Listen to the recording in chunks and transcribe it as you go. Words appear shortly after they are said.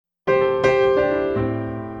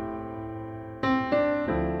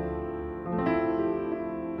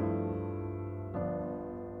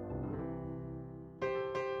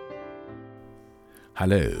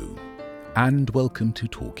Hello, and welcome to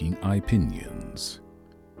Talking Opinions.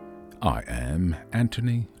 I am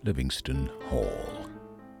Anthony Livingston Hall.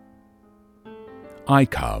 I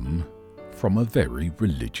come from a very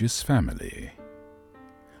religious family,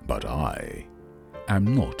 but I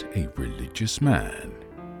am not a religious man,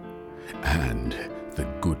 and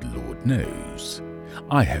the good Lord knows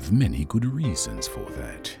I have many good reasons for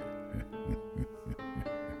that.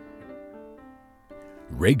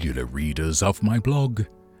 Regular readers of my blog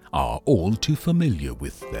are all too familiar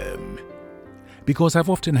with them, because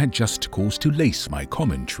I've often had just cause to lace my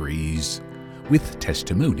commentaries with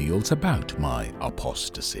testimonials about my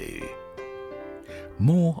apostasy.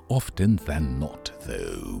 More often than not,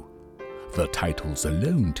 though, the titles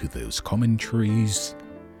alone to those commentaries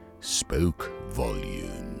spoke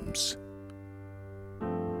volumes.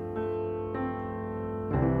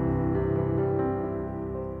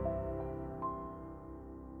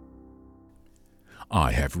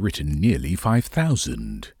 I have written nearly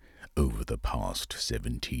 5,000 over the past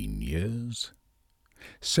 17 years,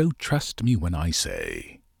 so trust me when I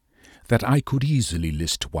say that I could easily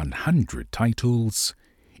list 100 titles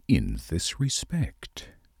in this respect.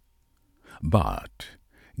 But,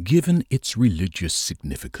 given its religious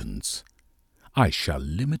significance, I shall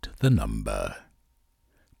limit the number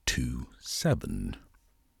to 7.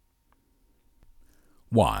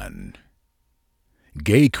 1.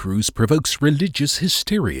 Gay cruise provokes religious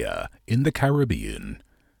hysteria in the Caribbean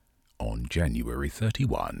on January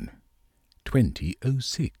 31,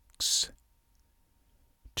 2006.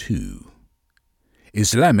 2.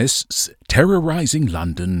 Islamists terrorizing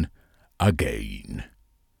London again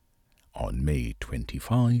on May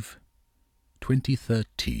 25,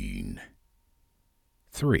 2013.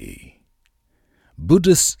 3.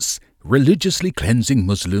 Buddhists religiously cleansing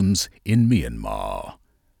Muslims in Myanmar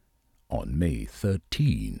on May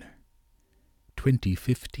 13,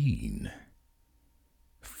 2015.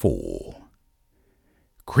 4.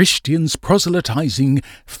 Christians proselytizing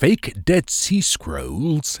fake Dead Sea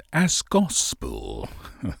Scrolls as gospel.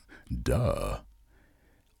 Duh.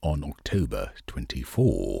 On October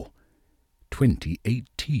 24,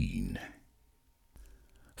 2018.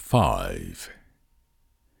 5.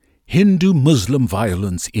 Hindu-Muslim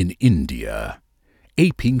violence in India,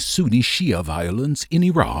 aping Sunni Shia violence in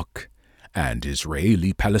Iraq, and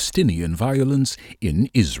Israeli-Palestinian violence in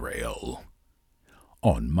Israel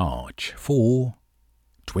on March 4,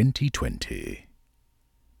 2020.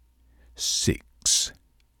 6.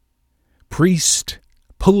 Priest,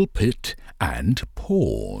 pulpit, and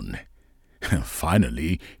porn.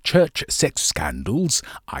 Finally, church sex scandals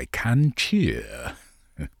I can cheer.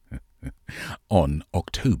 On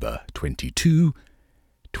October 22,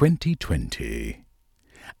 2020.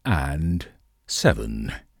 And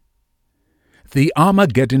 7. The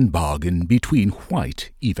Armageddon bargain between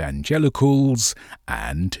white evangelicals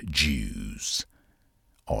and Jews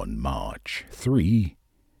on March 3,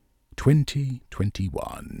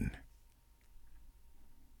 2021.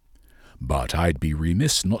 But I'd be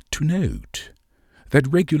remiss not to note that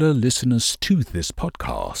regular listeners to this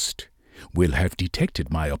podcast will have detected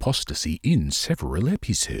my apostasy in several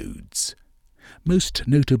episodes, most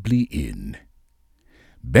notably in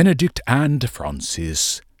Benedict and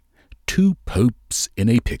Francis, Two Popes in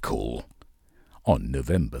a Pickle on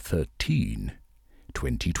November 13,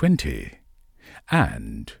 2020,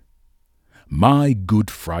 and My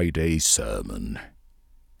Good Friday Sermon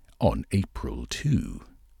on April 2,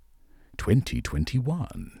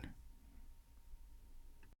 2021.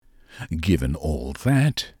 Given all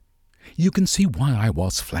that, you can see why I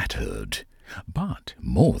was flattered, but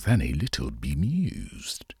more than a little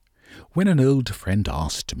bemused, when an old friend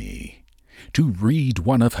asked me to read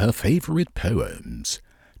one of her favorite poems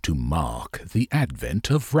to mark the advent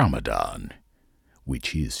of Ramadan,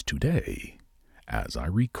 which is today, as I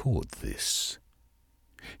record this.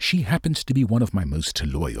 She happens to be one of my most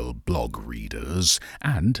loyal blog readers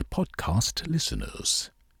and podcast listeners.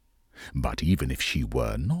 But even if she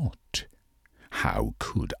were not, how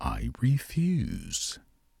could I refuse?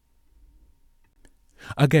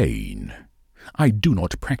 Again, I do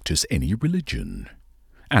not practice any religion,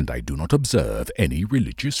 and I do not observe any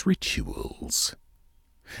religious rituals.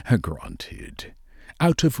 Granted,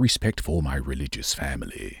 out of respect for my religious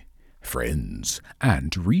family, friends,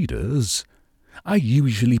 and readers, I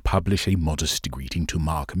usually publish a modest greeting to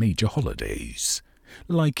mark major holidays,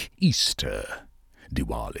 like Easter,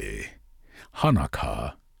 Diwali,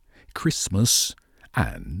 Hanukkah, Christmas,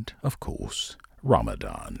 and, of course,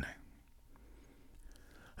 Ramadan.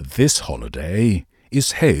 This holiday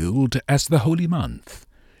is hailed as the Holy Month,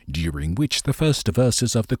 during which the first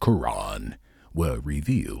verses of the Quran were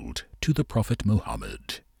revealed to the Prophet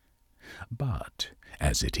Muhammad. But,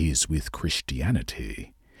 as it is with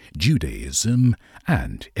Christianity, Judaism,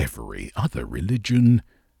 and every other religion,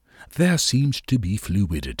 there seems to be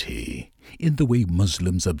fluidity in the way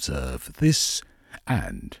Muslims observe this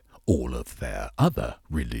and all of their other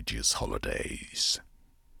religious holidays.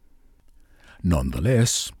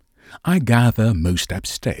 Nonetheless, I gather most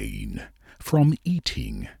abstain from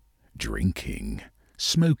eating, drinking,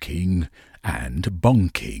 smoking, and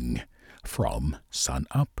bonking from sun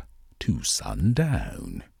up to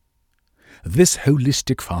sundown. This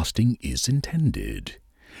holistic fasting is intended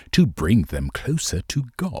to bring them closer to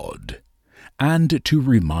God and to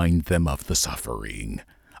remind them of the suffering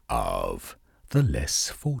of the less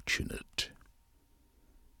fortunate.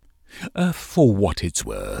 For what it's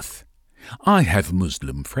worth, I have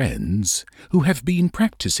Muslim friends who have been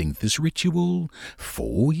practicing this ritual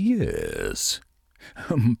for years.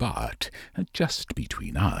 But, just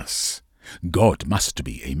between us, God must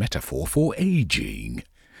be a metaphor for aging,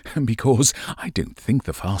 because I don't think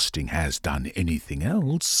the fasting has done anything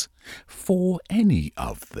else for any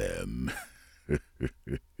of them.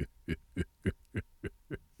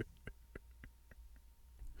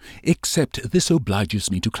 Except this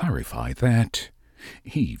obliges me to clarify that,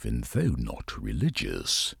 even though not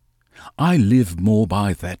religious, I live more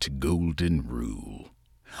by that golden rule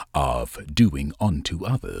of doing unto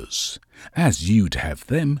others as you'd have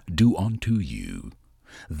them do unto you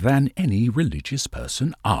than any religious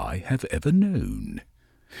person I have ever known,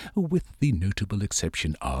 with the notable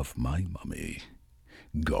exception of my mummy.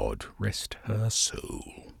 God rest her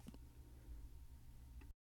soul.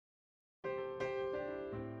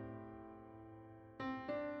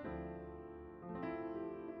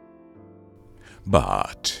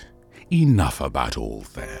 But enough about all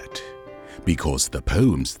that, because the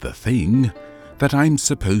poem's the thing that I'm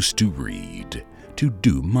supposed to read to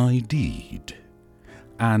do my deed.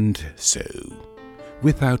 And so,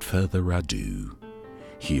 without further ado,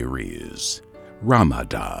 here is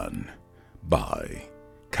Ramadan by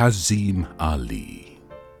Kazim Ali.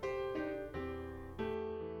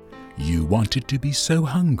 You wanted to be so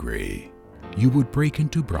hungry, you would break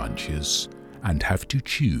into branches and have to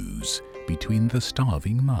choose between the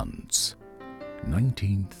starving months,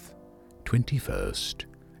 19th, 21st,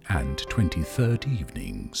 and 23rd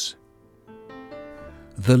evenings.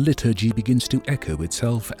 The liturgy begins to echo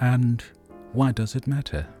itself, and why does it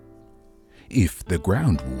matter? If the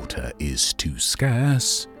groundwater is too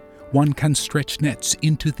scarce, one can stretch nets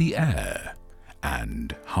into the air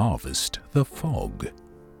and harvest the fog.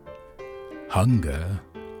 Hunger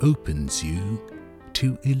opens you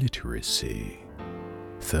to illiteracy.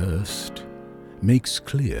 Thirst makes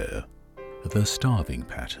clear the starving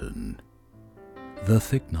pattern. The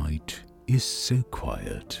thick night is so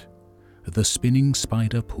quiet, the spinning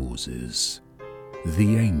spider pauses.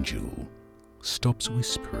 The angel stops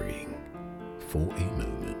whispering for a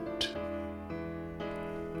moment.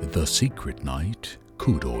 The secret night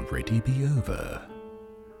could already be over.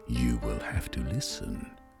 You will have to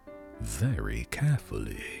listen very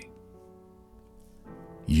carefully.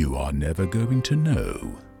 You are never going to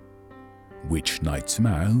know which night's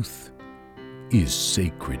mouth is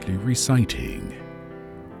sacredly reciting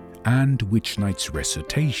and which night's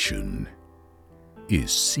recitation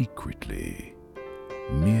is secretly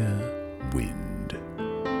mere wind.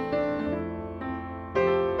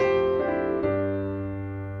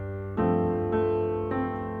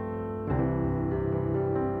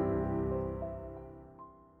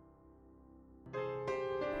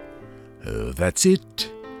 That's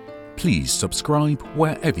it. Please subscribe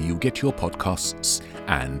wherever you get your podcasts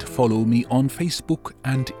and follow me on Facebook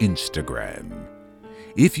and Instagram.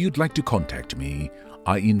 If you'd like to contact me,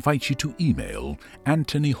 I invite you to email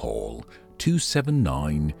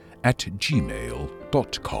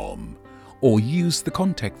anthonyhall279@gmail.com or use the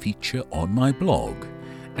contact feature on my blog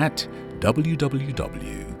at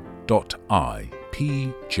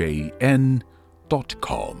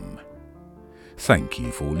www.ipjn.com. Thank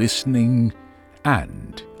you for listening,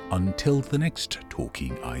 and until the next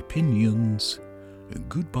Talking Opinions,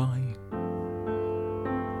 goodbye.